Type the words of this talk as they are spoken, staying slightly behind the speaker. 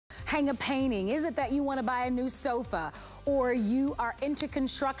hang a painting? Is it that you want to buy a new sofa? Or you are into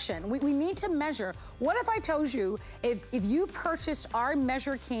construction? We need to measure. What if I told you, if you purchased our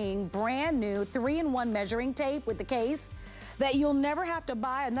Measure King brand new 3-in-1 measuring tape with the case, that you'll never have to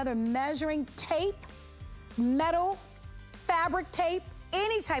buy another measuring tape, metal, fabric tape,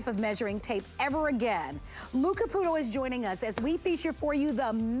 any type of measuring tape ever again. Lou Caputo is joining us as we feature for you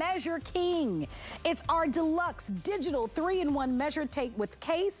the Measure King. It's our deluxe digital 3-in-1 measure tape with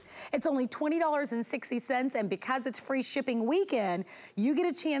case. It's only $20.60, and because it's free shipping weekend, you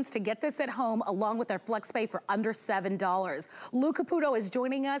get a chance to get this at home along with our FlexPay for under $7. Lou Caputo is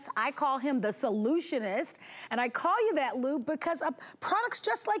joining us. I call him the solutionist, and I call you that, Lou, because of products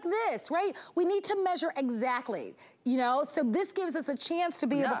just like this, right? We need to measure exactly. You know, so this gives us a chance to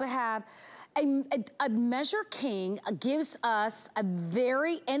be able to have a Measure King gives us a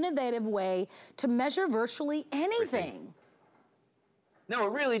very innovative way to measure virtually anything. No,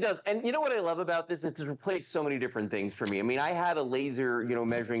 it really does. And you know what I love about this? It's replaced so many different things for me. I mean, I had a laser,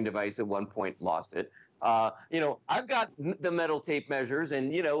 measuring device at one point, lost it. I've got the metal tape measures,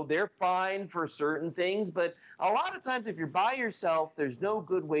 and, they're fine for certain things, but a lot of times if you're by yourself, there's no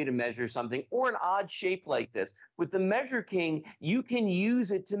good way to measure something or an odd shape like this. With the Measure King, you can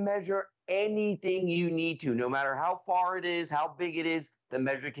use it to measure anything you need to, no matter how far it is, how big it is, the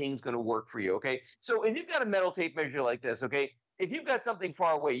Measure King's going to work for you, okay? So if you've got a metal tape measure like this, okay, if you've got something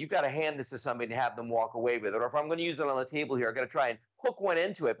far away, you've got to hand this to somebody and have them walk away with it. Or if I'm going to use it on the table here, I've got to try and hook one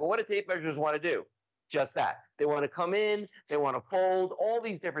into it. But what do tape measures want to do? Just that. They want to come in, they want to fold, all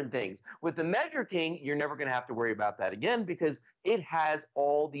these different things. With the Measure King, you're never going to have to worry about that again because it has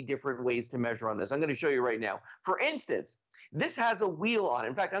all the different ways to measure on this. I'm going to show you right now. For instance, this has a wheel on it.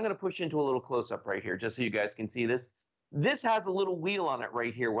 In fact, I'm going to push into a little close-up right here just so you guys can see this. This has a little wheel on it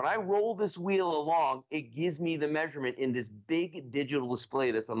right here. When I roll this wheel along, it gives me the measurement in this big digital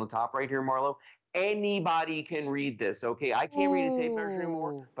display that's on the top right here, Marlo. Anybody can read this, okay? I can't read a tape measure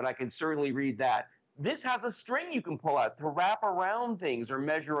anymore, but I can certainly read that. This has a string you can pull out to wrap around things or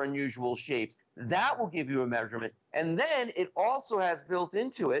measure unusual shapes. That will give you a measurement. And then it also has built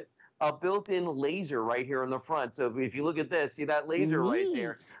into it a built-in laser right here on the front. So if you look at this, see that laser right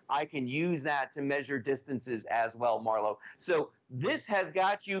there? I can use that to measure distances as well, Marlo. So this has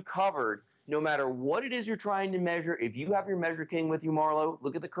got you covered no matter what it is you're trying to measure. If you have your Measure King with you, Marlo,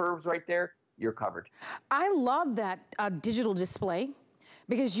 look at the curves right there. You're covered. I love that digital display.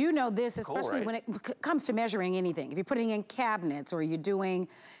 Because you know this, especially when it comes to measuring anything. If you're putting in cabinets or you're doing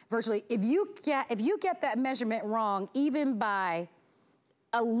virtually, if you get that measurement wrong, even by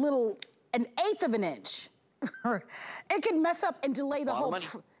an 1/8 of an inch, it can mess up and delay the whole.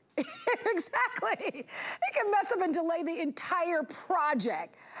 Exactly. It can mess up and delay the entire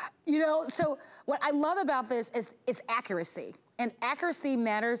project. So what I love about this is accuracy. And accuracy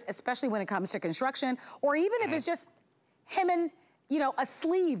matters, especially when it comes to construction, or even if it's just hemming, a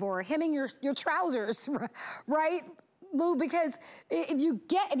sleeve or hemming your trousers, right, Lou? Because if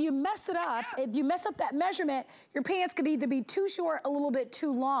you mess it up, if you mess up that measurement, your pants could either be too short, a little bit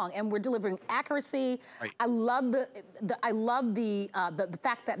too long, and we're delivering accuracy. Right. I love the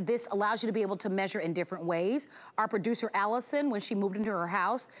fact that this allows you to be able to measure in different ways. Our producer Allison, when she moved into her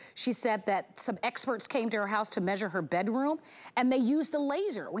house, she said that some experts came to her house to measure her bedroom, and they used the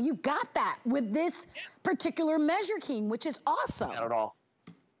laser. Well, you've got that with this particular Measure King, which is awesome. Not at all.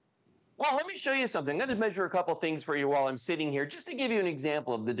 Well, let me show you something. I'm going to measure a couple things for you while I'm sitting here, just to give you an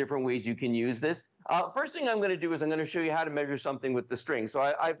example of the different ways you can use this. First thing I'm going to do is I'm going to show you how to measure something with the string. So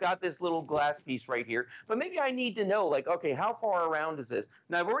I've got this little glass piece right here, but maybe I need to know, like, okay, how far around is this?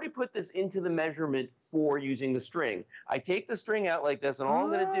 Now, I've already put this into the measurement for using the string. I take the string out like this, and all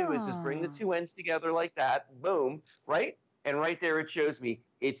I'm going to do is just bring the two ends together like that, boom, right? And right there it shows me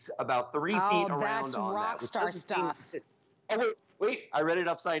it's about 3 feet around on that. Oh, that's rock star stuff. Oh, wait, I read it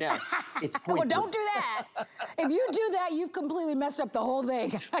upside down. It's pointed. Well, don't do that. If you do that, you've completely messed up the whole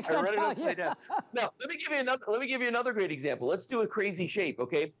thing. I read it upside down. Now, let me give you another great example. Let's do a crazy shape,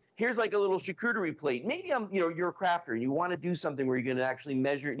 okay? Here's like a little charcuterie plate. Maybe you're a crafter and you want to do something where you're going to actually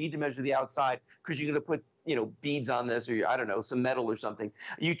need to measure the outside because you're going to put, beads on this, or I don't know, some metal or something.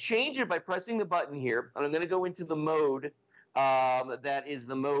 You change it by pressing the button here, and I'm going to go into the mode. That is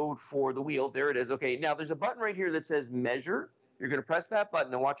the mode for the wheel. There it is. Okay, now there's a button right here that says measure. You're going to press that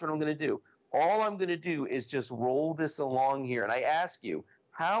button and watch what I'm going to do. All I'm going to do is just roll this along here. And I ask you,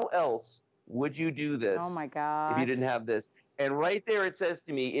 how else would you do this? Oh my gosh. If you didn't have this? And right there it says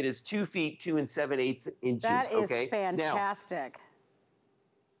to me, it is 2 feet, 2 7/8 inches. That is fantastic. Now,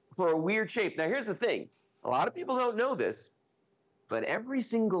 for a weird shape. Now here's the thing. A lot of people don't know this. but every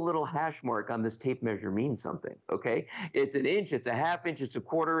single little hash mark on this tape measure means something, okay? It's an inch, it's a half inch, it's a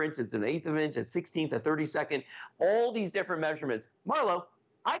quarter inch, it's an eighth of an inch, a 16th, a 32nd, all these different measurements. Marlo,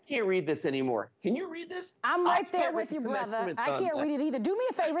 I can't read this anymore. Can you read this? I'm right there with you, brother. I can't read it either. Do me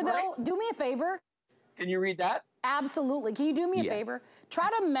a favor, though. Do me a favor. Can you read that? Absolutely. Can you do me a favor? Try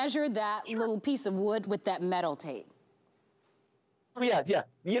to measure that little piece of wood with that metal tape. Oh, yeah, yeah.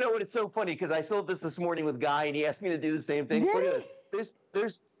 You know what? It's so funny because I sold this morning with Guy, and he asked me to do the same thing. Look at this.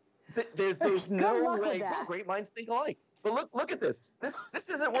 There's no way. Well, great minds think alike. But look at this. This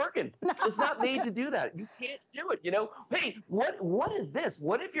isn't working. No. It's not made to do that. You can't do it. You know. Hey, what is this?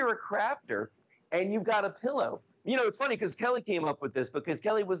 What if you're a crafter and you've got a pillow? You know, it's funny because Kelly came up with this because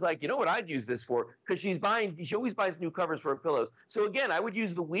Kelly was like, you know what I'd use this for? Because she always buys new covers for her pillows. So again, I would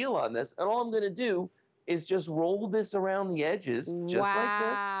use the wheel on this, and all I'm going to do is just roll this around the edges, just like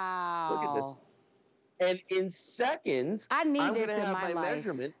this. Look at this. And in seconds, I'm going to have my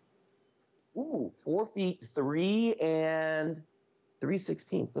measurement. Ooh, 4 feet 3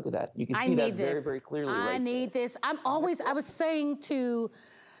 3/16. Look at that. You can see that very, very clearly. I need this. I was saying to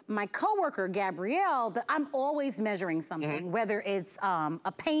my coworker, Gabrielle, that I'm always measuring something, whether it's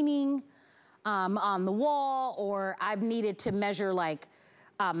a painting on the wall, or I've needed to measure like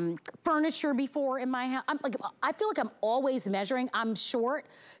furniture before in my house. I feel like I'm always measuring. I'm short,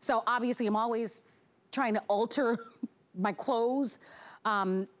 so obviously I'm always trying to alter my clothes.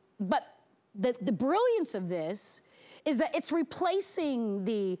 But the brilliance of this is that it's replacing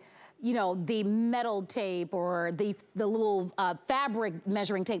the metal tape or the little fabric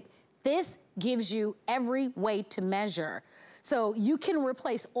measuring tape. This gives you every way to measure. So you can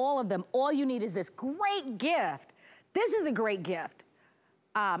replace all of them. All you need is this great gift. This is a great gift,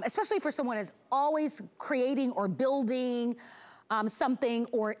 especially for someone who's always creating or building something,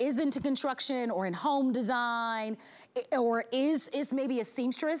 or is into construction or in home design, or is maybe a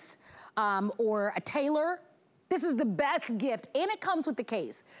seamstress or a tailor. This is the best gift, and it comes with the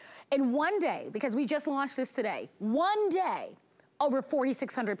case. In one day, because we just launched this today, one day, over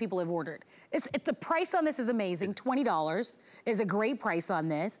 4,600 people have ordered. The price on this is amazing. $20 is a great price on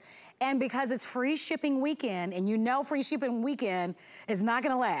this. And because it's free shipping weekend, and you know free shipping weekend is not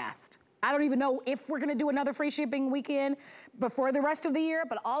gonna last. I don't even know if we're gonna do another free shipping weekend before the rest of the year,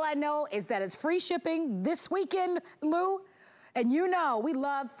 but all I know is that it's free shipping this weekend, Lou. And you know we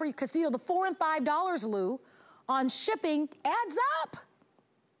love free, because the $4 and $5, Lou, on shipping adds up.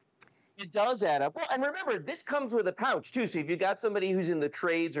 It does add up. Well, and remember, this comes with a pouch too. So if you've got somebody who's in the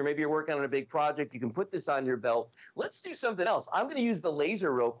trades, or maybe you're working on a big project, you can put this on your belt. Let's do something else. I'm going to use the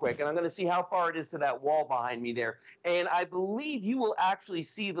laser real quick, and I'm going to see how far it is to that wall behind me there. And I believe you will actually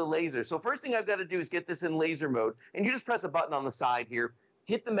see the laser. So first thing I've got to do is get this in laser mode. And you just press a button on the side here.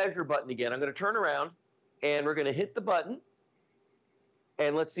 Hit the measure button again. I'm going to turn around, and we're going to hit the button.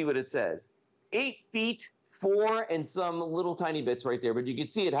 And let's see what it says. 8 feet. 4 and some little tiny bits right there, but you can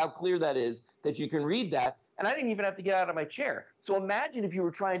see it, how clear that is, that you can read that. And I didn't even have to get out of my chair. So imagine if you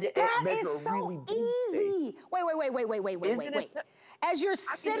were trying to measure a really big space. Wait. As you're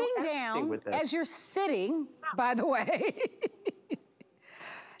sitting down, by the way,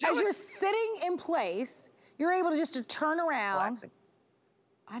 as you're sitting in place, you're able to just turn around. Relaxing.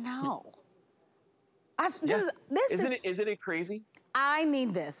 I know. Isn't it crazy? I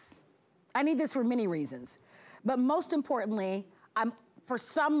need this. I need this for many reasons, but most importantly, for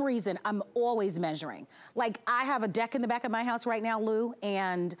some reason, I'm always measuring. Like, I have a deck in the back of my house right now, Lou,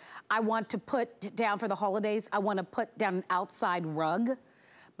 and I want to put down for the holidays, I want to put down an outside rug,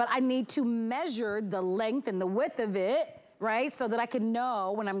 but I need to measure the length and the width of it, right? So that I can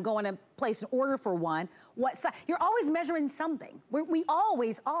know when I'm going to place an order for one, what size. You're always measuring something. We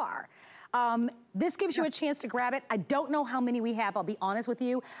always are. This gives you a chance to grab it. I don't know how many we have, I'll be honest with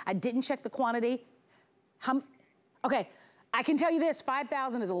you. I didn't check the quantity. Okay, I can tell you this,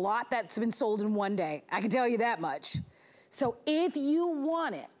 5,000 is a lot that's been sold in one day. I can tell you that much. So if you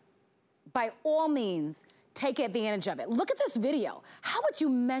want it, by all means, take advantage of it. Look at this video. How would you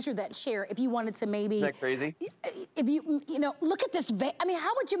measure that chair if you wanted to maybe— Isn't that crazy? If you know, look at this, I mean,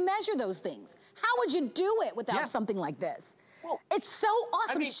 how would you measure those things? How would you do it without something like this? Well, it's so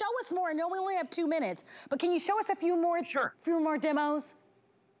awesome. I mean, show us more. I know we only have 2 minutes, but can you show us a few more, few more demos?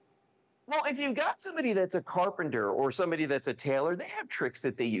 Well, if you've got somebody that's a carpenter or somebody that's a tailor, they have tricks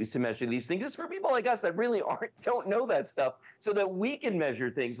that they use to measure these things. It's for people like us that really don't know that stuff, so that we can measure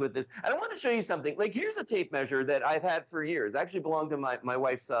things with this. And I want to show you something. Like, here's a tape measure that I've had for years. It actually belonged to my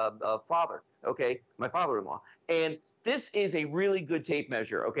wife's father, okay, my father-in-law. And this is a really good tape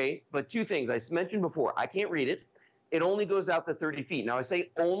measure, okay? But 2 things. I mentioned before, I can't read it. It only goes out to 30 feet. Now, I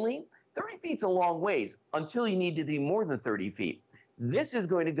say only. 30 feet's a long ways until you need to be more than 30 feet. This is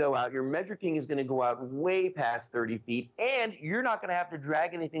going to go out. Your Measure King is going to go out way past 30 feet, and you're not going to have to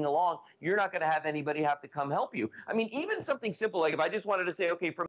drag anything along. You're not going to have anybody have to come help you. I mean, even something simple like if I just wanted to say, okay, from